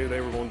the attitude they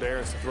were going to dare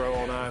us to throw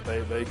all night.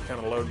 They kind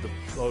of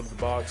loaded the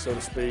box, so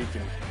to speak,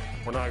 and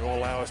were not going to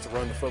allow us to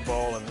run the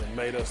football and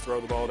made us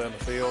throw the ball down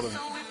the field. And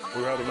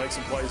we were able to make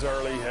some plays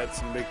early, had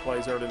some big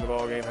plays early in the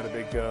ball game, had a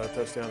big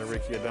touchdown to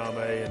Ricky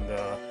Adame,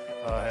 and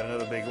had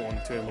another big one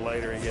to him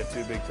later. He had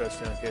 2 big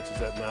touchdown catches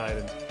that night,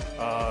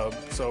 and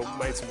so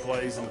made some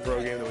plays in the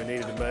throw game that we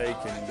needed to make,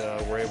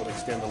 and were able to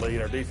extend the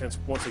lead. Our defense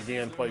once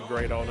again played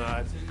great all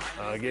night.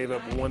 Gave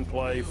up 1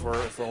 play for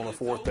on a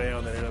 4th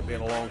down that ended up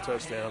being a long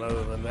touchdown.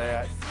 Other than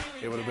that,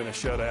 it would have been a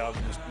shutout.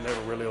 Just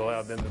never really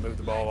allowed them to move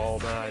the ball all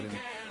night and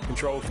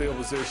controlled field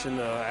position.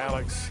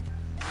 Alex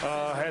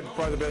had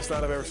probably the best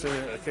night I've ever seen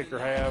a kicker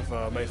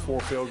have. Made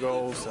 4 field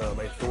goals,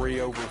 made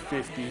 3 over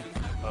 50.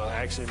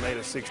 Actually made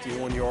a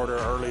 61-yarder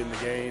early in the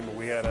game, but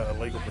we had a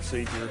legal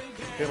procedure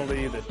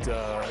penalty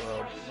that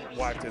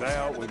wiped it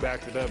out. We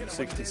backed it up to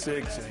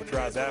 66, and he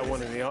tried that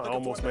one, and he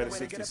almost made it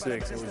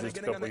 66. It was just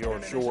a couple of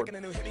yards short.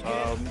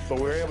 But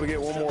we were able to get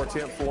one more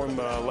attempt for him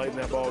late in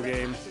that ball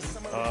game,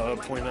 up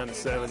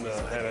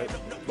 29-7. Had a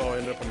ball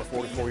end up on the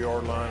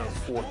 44-yard line on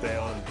 4th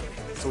down.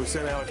 So we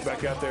sent Alex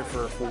back out there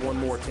for one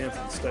more attempt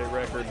at the state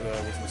record,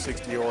 which was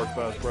 60 yards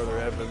by his brother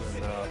Evan.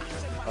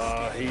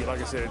 And he,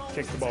 like I said,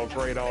 kicked the ball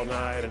great all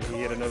night, and he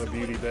hit another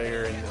beauty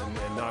there and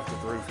knocked it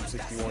through from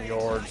 61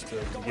 yards to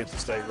get the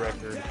state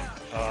record.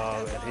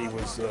 And he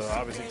was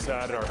obviously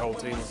excited. Our whole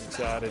team was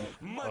excited.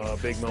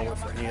 Big moment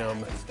for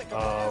him,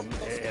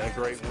 and a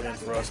great win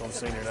for us on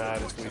senior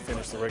night as we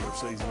finished the regular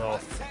season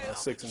off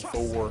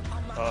 6-4.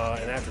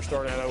 And after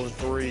starting out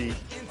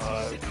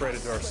 0-3,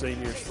 credit to our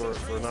seniors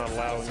for not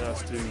allowing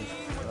us to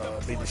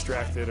be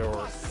distracted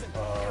or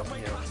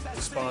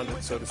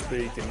despondent, so to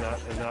speak, and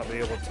not be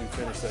able to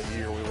finish that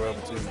year. We were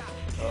able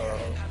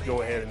to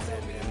go ahead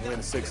and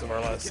win 6 of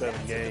our last 7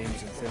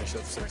 games and finish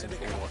up 6-4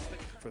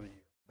 for the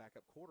year.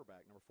 Backup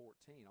quarterback, number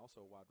 14,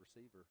 also a wide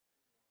receiver,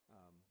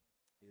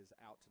 is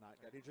out tonight.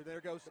 Got injured. There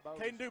goes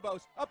Caden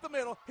Dubose up the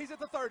middle. He's at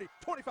the 30,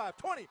 25,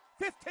 20,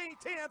 15,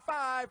 10,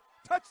 5.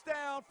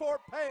 Touchdown, Fort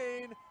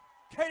Payne.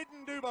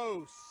 Caden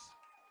Dubose.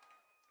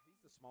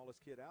 He's the smallest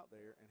kid out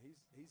there, and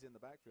he's in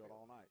the backfield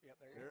all night. Yep,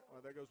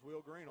 there goes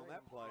Will Green on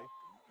that play.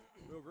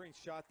 Will Green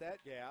shot that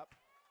gap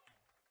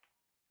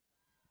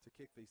to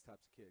kick these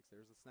types of kicks.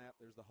 There's the snap,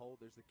 there's the hold,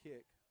 there's the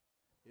kick.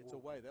 It's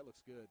away. That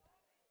looks good.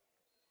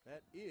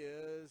 That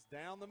is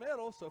down the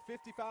middle, so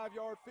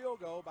 55-yard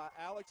field goal by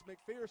Alex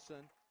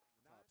McPherson.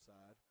 Top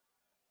side.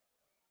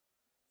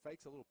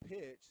 Fakes a little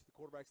pitch. The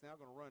quarterback's now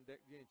going to run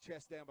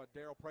chest down by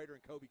Daryl Prater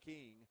and Kobe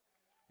King,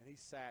 and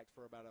he's sacked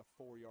for about a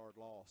 4-yard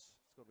loss.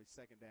 It's going to be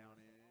second down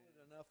and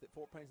enough that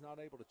Fort Payne's not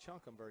able to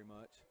chunk them very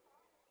much.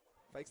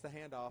 Fakes the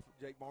handoff.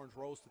 Jake Barnes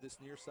rolls to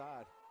this near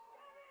side.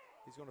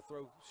 He's going to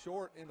throw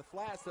short in the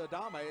flats to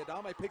Adame.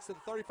 Adame picks at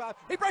the 35.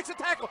 He breaks a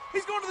tackle.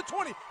 He's going to the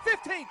 20,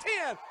 15,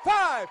 10,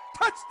 5.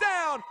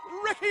 Touchdown,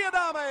 Ricky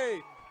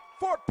Adame.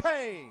 Fort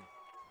Payne.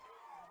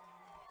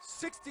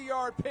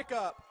 60-yard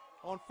pickup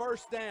on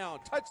first down.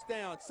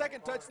 Touchdown.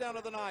 Second touchdown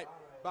of the night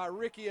by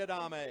Ricky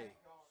Adame.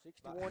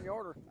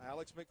 61-yarder.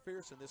 Alex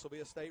McPherson. This will be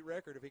a state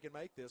record if he can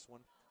make this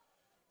one.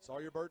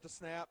 Sawyer Burt to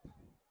snap.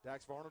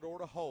 Dax Varnador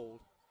to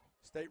hold.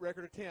 State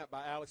record attempt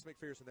by Alex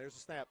McPherson. There's the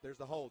snap. There's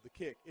the hold. The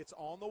kick. It's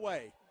on the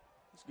way.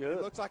 It's good.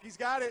 It looks like he's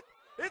got it.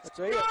 It's That's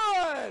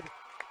good.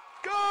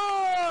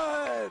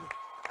 Good.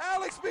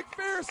 Alex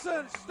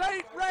McPherson,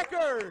 state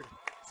record.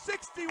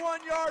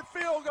 61-yard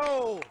field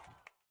goal.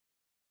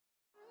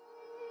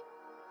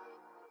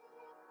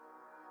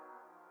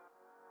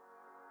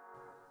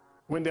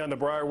 Went down to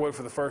Briarwood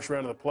for the first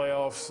round of the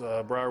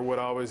playoffs. Briarwood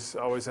always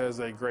has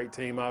a great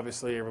team,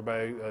 obviously.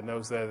 Everybody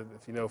knows that.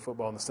 If you know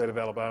football in the state of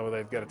Alabama,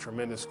 they've got a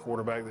tremendous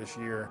quarterback this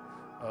year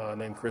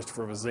named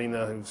Christopher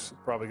Vazina, who's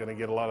probably going to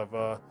get a lot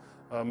of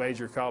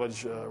major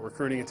college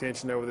recruiting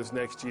attention over this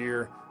next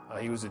year.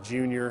 He was a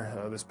junior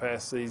this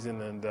past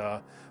season, and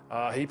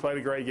he played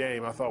a great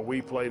game. I thought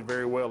we played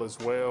very well as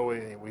well.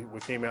 We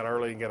came out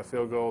early and got a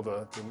field goal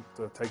to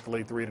take the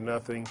lead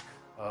 3-0.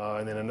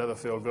 And then another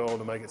field goal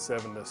to make it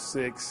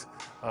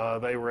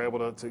 7-6. They were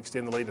able to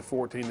extend the lead to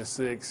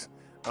 14-6.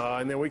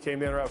 And then we came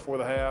down right before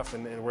the half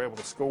and were able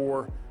to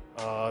score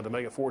to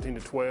make it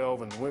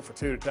 14-12 and went for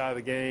 2 to tie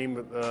the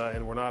game,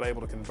 and were not able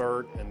to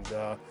convert.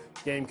 And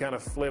game kind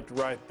of flipped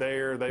right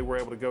there. They were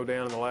able to go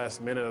down in the last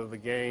minute of the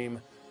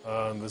game.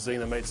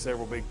 Vazina made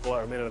several big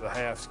plays, minute of the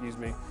half, excuse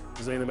me.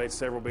 Vazina made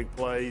several big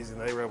plays, and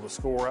they were able to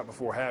score right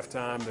before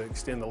halftime to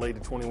extend the lead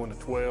to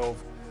 21-12.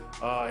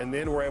 And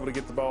then we're able to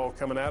get the ball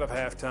coming out of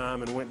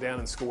halftime and went down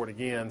and scored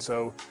again.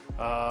 So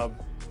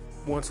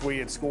once we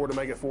had scored to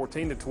make it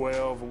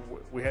 14-12,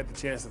 we had the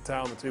chance to tie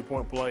on the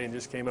 2-point play and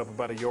just came up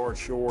about a yard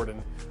short.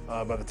 And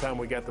by the time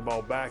we got the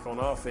ball back on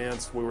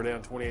offense, we were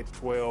down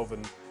 28-12,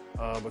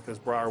 and because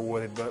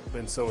Briarwood had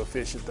been so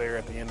efficient there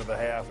at the end of the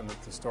half and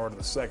at the start of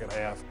the second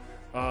half.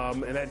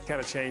 And that kind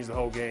of changed the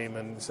whole game.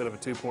 And instead of a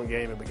 2-point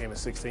game, it became a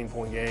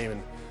 16-point game.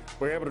 And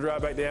we were able to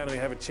drive back down and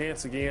have a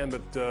chance again,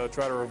 but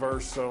try to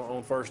reverse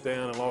on first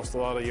down and lost a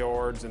lot of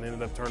yards and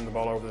ended up turning the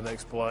ball over the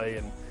next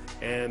play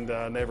and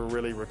never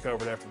really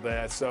recovered after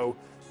that. So,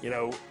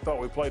 thought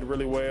we played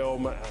really well,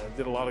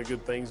 did a lot of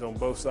good things on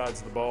both sides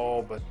of the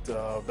ball,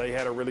 but they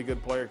had a really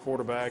good player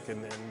quarterback,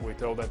 and we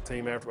told that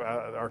team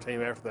our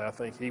team after that, I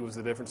think he was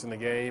the difference in the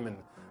game, and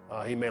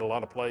he made a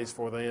lot of plays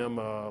for them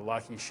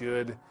like he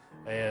should.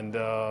 And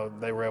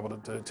they were able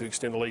to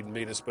extend the lead and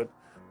beat us. But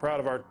proud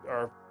of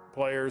our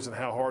players and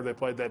how hard they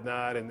played that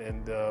night,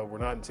 and we're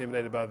not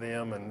intimidated by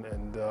them,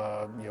 and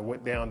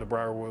went down to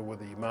Briarwood with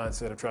the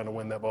mindset of trying to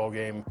win that ball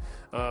game,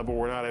 but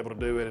we're not able to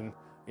do it. And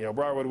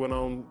Briarwood went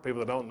on, people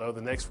that don't know,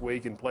 the next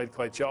week and played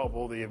Clay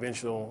Chalkville, the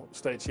eventual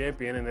state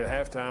champion, and at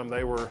halftime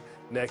they were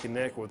neck and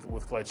neck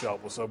with Clay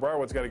Chalkville. So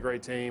Briarwood's got a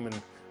great team, and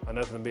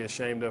nothing to be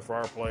ashamed of for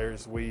our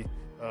players. We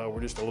were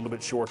just a little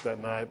bit short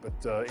that night,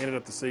 but ended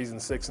up the season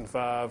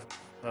 6-5.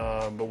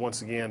 But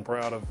once again,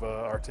 proud of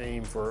our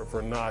team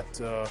for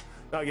not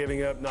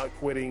giving up, not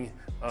quitting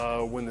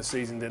when the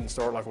season didn't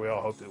start like we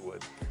all hoped it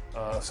would.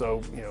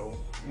 So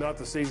not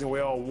the season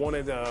we all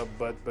wanted,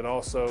 but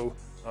also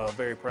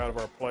very proud of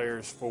our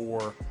players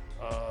for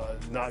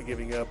not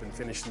giving up and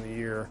finishing the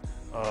year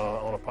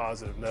on a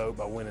positive note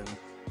by winning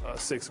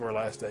 6 of our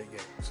last 8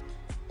 games.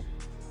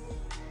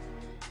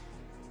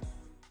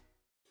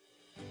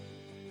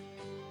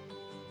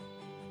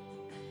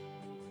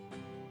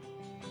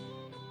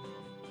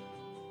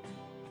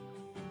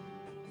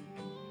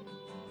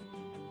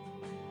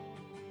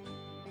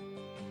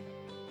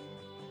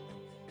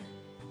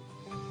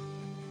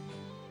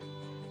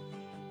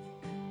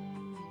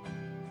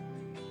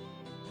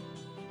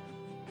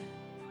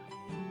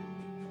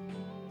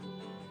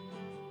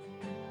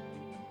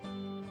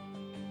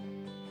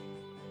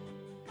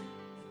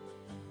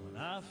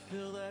 I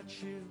feel that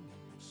chill,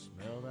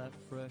 smell that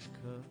fresh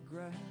cut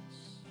grass.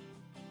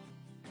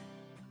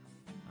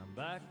 I'm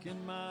back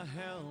in my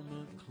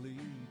helmet,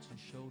 cleats, and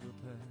shoulder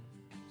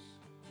pads.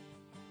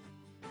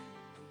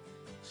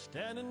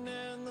 Standing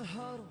in the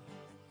huddle,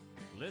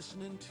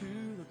 listening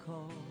to the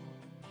call.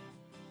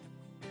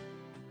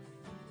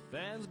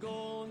 Fans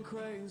going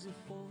crazy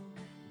for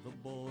the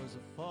boys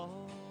of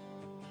fall.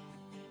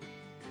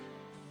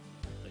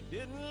 They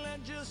didn't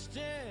let just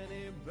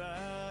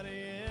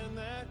anybody in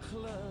that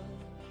club.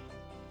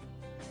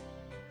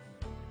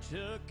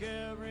 Took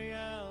every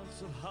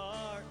ounce of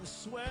heart and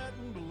sweat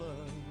and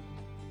blood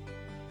to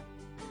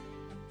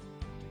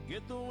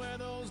get to wear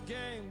those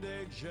game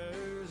day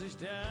jerseys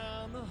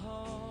down the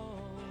hall.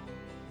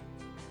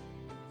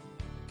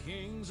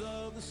 Kings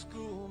of the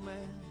school,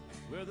 man,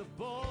 where the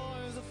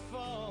boys are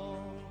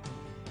fall.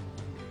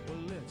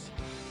 Well, it's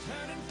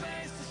turning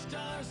face to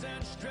stars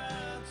and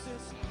stripes.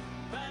 It's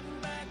fighting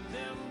back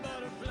them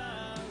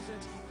butterflies.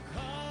 It's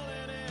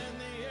calling in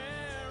the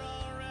air,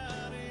 all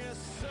right, yes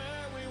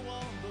sir, we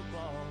want the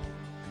ball.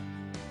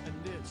 And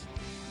it's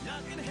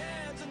knocking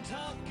heads and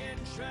talking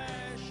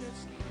trash.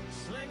 It's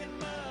slinging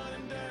mud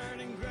and dirt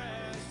and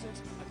grass.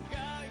 It's I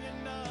got your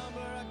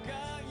number, I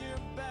got your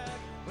back.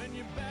 When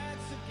your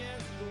back's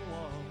against the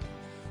wall,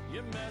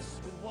 you mess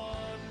with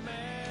one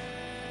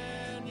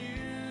man,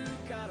 you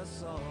got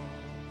us all.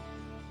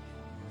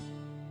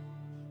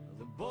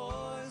 The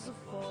boys are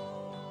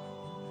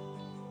fall.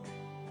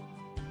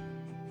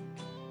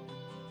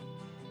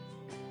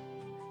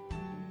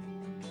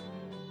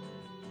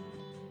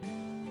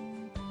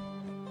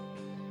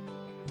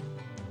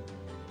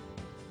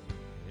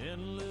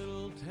 In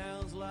little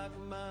towns like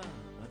mine,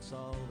 that's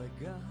all they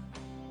got.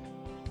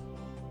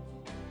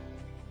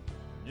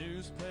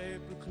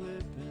 Newspaper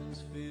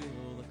clippings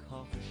fill the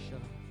coffee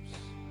shops.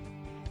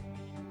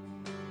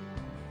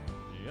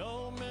 The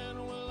old men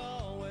will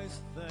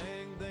always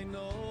think they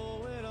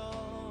know it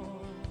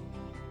all.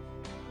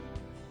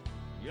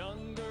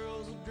 Young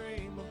girls will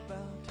dream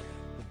about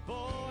the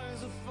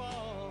boys of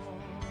fall.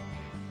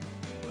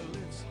 Well,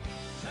 it's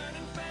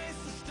turning face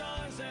to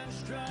stars and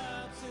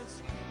stripes.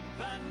 It's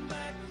fighting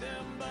back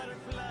them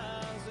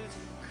butterflies. It's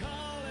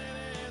calling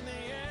in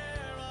the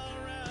air, all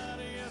right,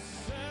 yes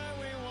sir,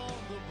 we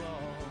want the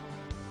ball.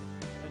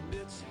 And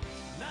it's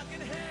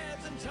knocking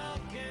heads and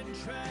talking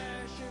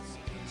trash. It's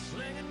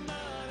slinging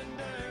mud and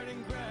dirt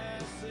and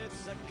grass.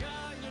 It's I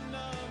got your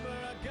number,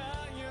 I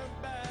got your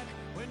back.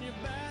 When your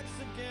back's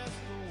against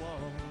the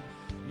wall,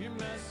 you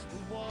mess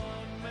with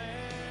one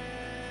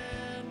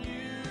man,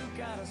 you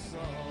got us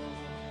all.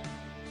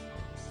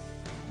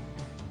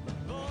 The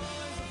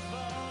boys are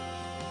fall.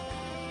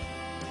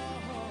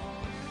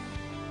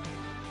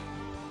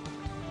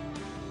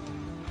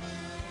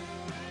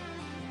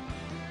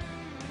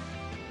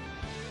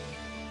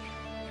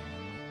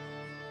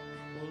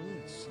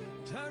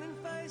 Turning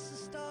faces,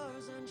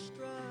 stars and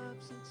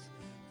stripes. It's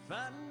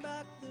fighting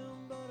back them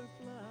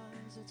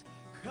butterflies. It's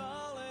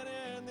calling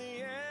in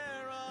the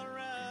air, all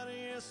right,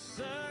 yes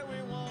sir, we